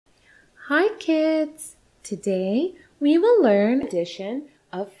Hi kids! Today we will learn addition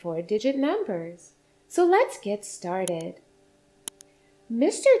of 4-digit numbers. So let's get started.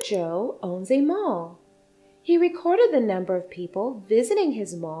 Mr. Joe owns a mall. He recorded the number of people visiting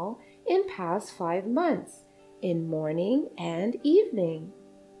his mall in past 5 months, in morning and evening.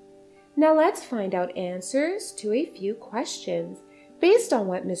 Now let's find out answers to a few questions based on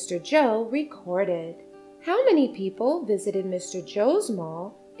what Mr. Joe recorded. How many people visited Mr. Joe's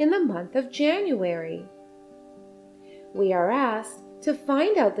mall in the month of January? We are asked to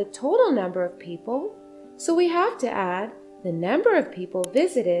find out the total number of people, so we have to add the number of people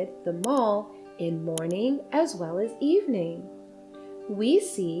visited the mall in morning as well as evening. We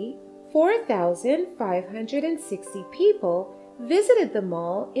see 4,560 people visited the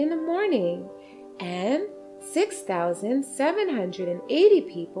mall in the morning and 6,780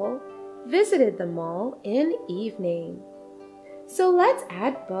 people visited the mall in evening. So let's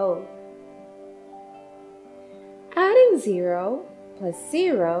add both. Adding 0 plus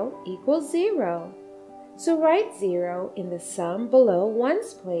 0 equals 0. So write 0 in the sum below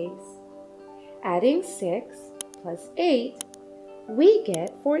ones place. Adding 6 plus 8, we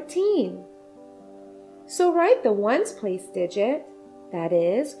get 14. So write the ones place digit, that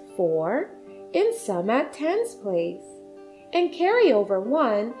is 4, in sum at tens place, and carry over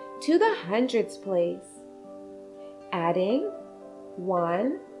 1 to the hundreds place. Adding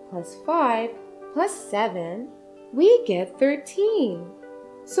 1 plus 5 plus 7, we get 13.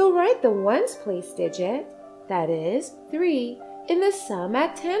 So write the ones place digit, that is 3, in the sum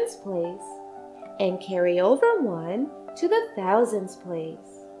at tens place, and carry over 1 to the thousands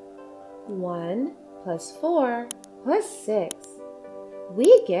place. 1 plus 4 plus 6,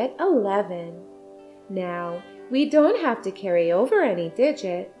 we get 11. Now, we don't have to carry over any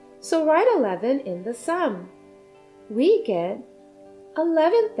digit, so write 11 in the sum. We get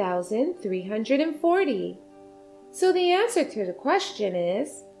 11,340. So the answer to the question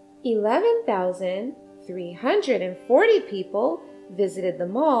is 11,340 people visited the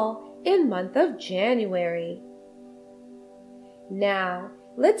mall in month of January. Now,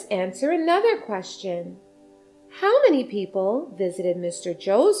 let's answer another question. How many people visited Mr.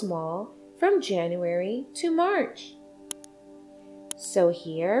 Joe's mall from January to March? So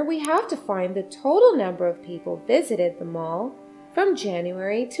here we have to find the total number of people visited the mall from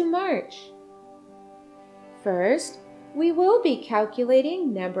January to March. First, we will be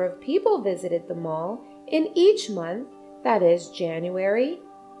calculating number of people visited the mall in each month, that is January,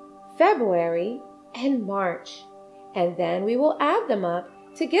 February, and March. And then we will add them up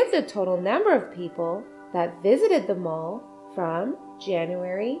to get the total number of people that visited the mall from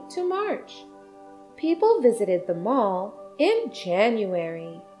January to March. People visited the mall in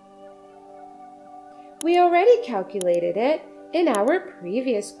January. We already calculated it in our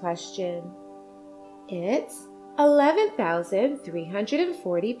previous question. It's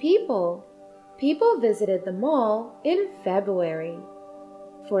 11,340 people. People visited the mall in February.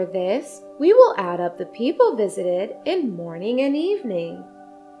 For this, we will add up the people visited in morning and evening.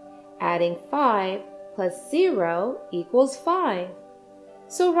 Adding 5 plus 0 equals 5.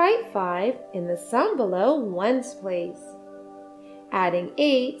 So write 5 in the sum below ones place. Adding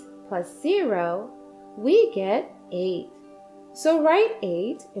 8 plus 0, we get 8. So write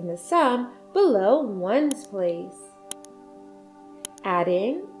 8 in the sum below ones place.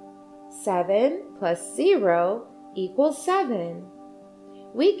 Adding 7 plus 0 equals 7.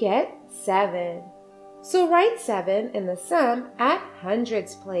 We get 7. So write 7 in the sum at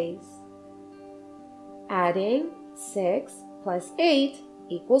hundreds place. Adding 6 plus 8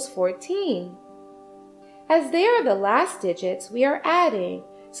 equals 14. As they are the last digits, we are adding,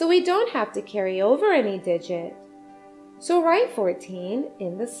 so we don't have to carry over any digit. So write 14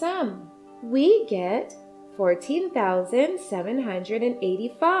 in the sum. We get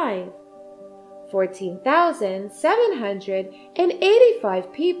 14,785.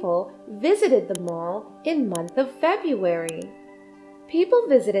 14,785 people visited the mall in month of February. People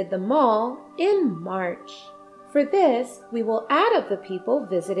visited the mall in March. For this, we will add up the people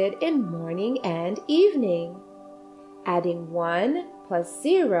visited in morning and evening. Adding 1 plus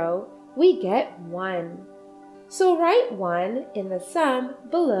 0, we get 1. So write 1 in the sum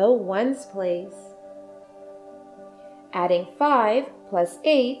below ones place. Adding 5 plus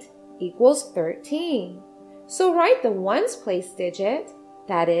 8 equals 13. So write the ones place digit,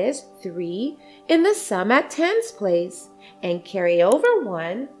 that is 3, in the sum at tens place, and carry over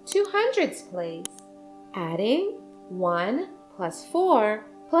 1 to hundreds place. Adding 1 plus 4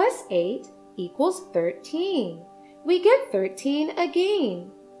 plus 8 equals 13. We get 13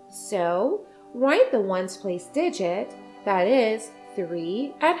 again. So write the ones place digit, that is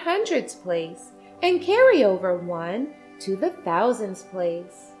 3 at hundreds place and carry over 1 to the thousands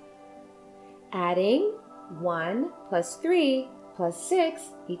place. Adding 1 plus 3 plus 6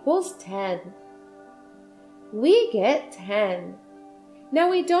 equals 10. We get 10. Now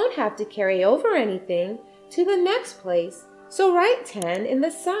we don't have to carry over anything to the next place, so write 10 in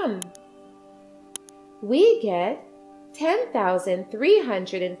the sum. We get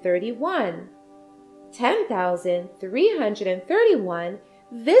 10,331. 10,331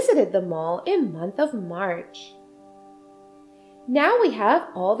 visited the mall in month of March. Now we have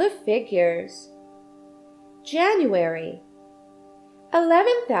all the figures. January,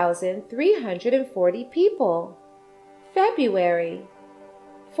 11,340 people. February,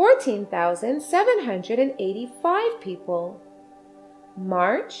 14,785 people.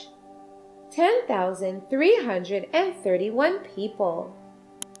 March, 10,331 people.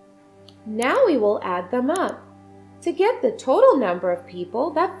 Now we will add them up to get the total number of people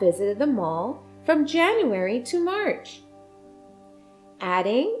that visited the mall from January to March.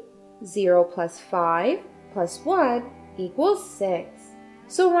 Adding 0 plus 5 plus 1 equals 6.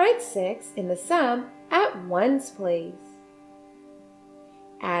 So write 6 in the sum at ones place.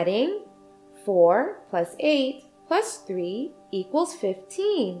 Adding 4 plus 8 plus 3 equals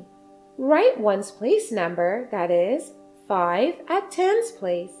 15. Write ones place number, that is 5 at tens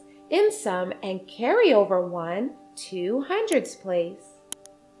place, in sum and carry over 1 to hundreds place.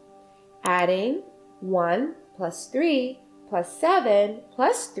 Adding 1 plus 3 plus 7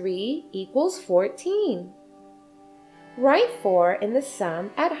 plus 3 equals 14. Write 4 in the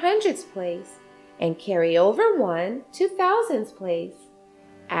sum at hundreds place and carry over 1 to thousands place.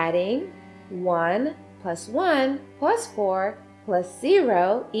 Adding 1 plus 1 plus 4 plus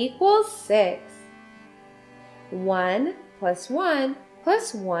 0 equals 6. 1 plus 1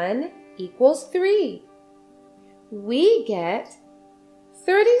 plus 1 equals 3. We get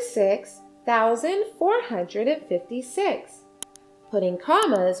 36,456. Putting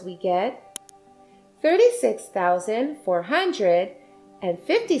commas, we get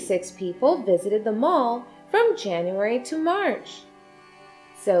 36,456 people visited the mall from January to March.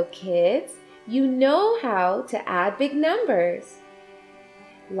 So kids, you know how to add big numbers,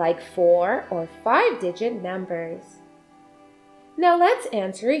 like 4 or 5-digit numbers. Now let's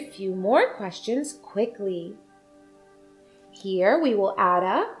answer a few more questions quickly. Here we will add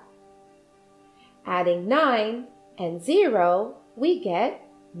up. Adding 9 and 0, we get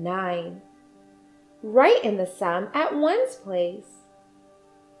 9. Write in the sum at ones place.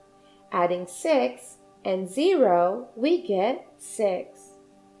 Adding 6 and 0, we get 6.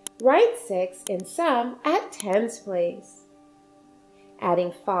 Write 6 in sum at tens place.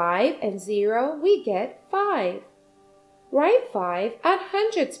 Adding 5 and 0, we get 5. Write 5 at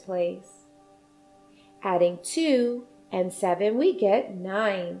hundreds place. Adding 2 and 7, we get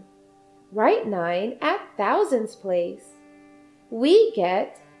 9. Write 9 at thousands place. We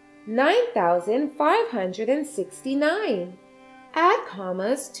get 9,569. Add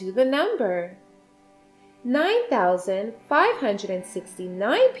commas to the number.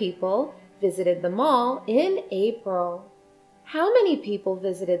 9,569 people visited the mall in April. How many people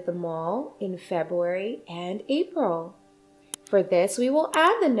visited the mall in February and April? For this, we will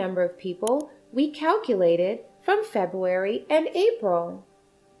add the number of people we calculated from February and April.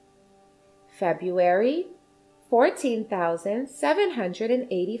 February,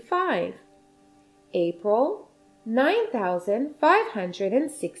 14,785. April,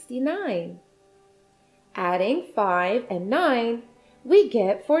 9,569. Adding 5 and 9, we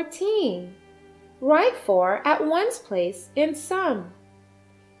get 14. Write 4 at ones place in sum.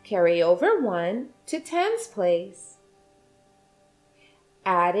 Carry over 1 to tens place.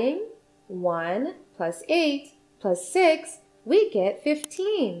 Adding 1 plus 8 plus 6, we get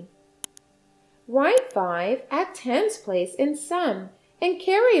 15. Write 5 at tens place in sum and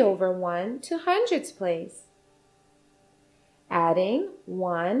carry over 1 to hundreds place. Adding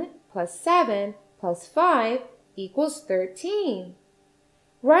 1 plus 7 plus 5 equals 13.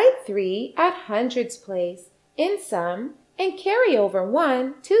 Write 3 at hundreds place in sum and carry over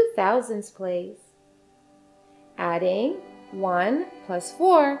 1 to thousands place. Adding 1 plus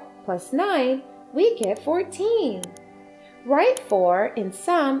 4 plus 9, we get 14. Write 4 in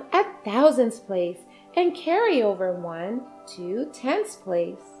sum at thousands place and carry over 1 to tens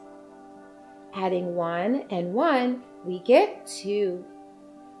place. Adding 1 and 1, we get 2.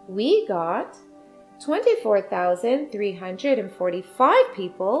 We got 24,345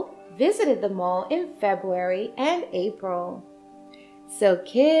 people visited the mall in February and April. So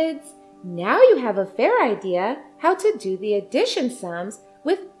kids, now you have a fair idea how to do the addition sums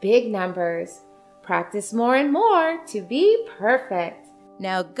with big numbers. Practice more and more to be perfect.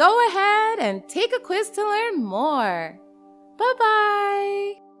 Now go ahead and take a quiz to learn more.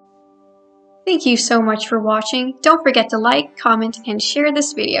 Bye-bye! Thank you so much for watching. Don't forget to like, comment, and share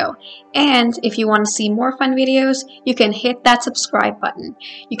this video. And if you want to see more fun videos, you can hit that subscribe button.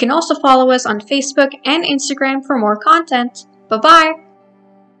 You can also follow us on Facebook and Instagram for more content. Bye-bye!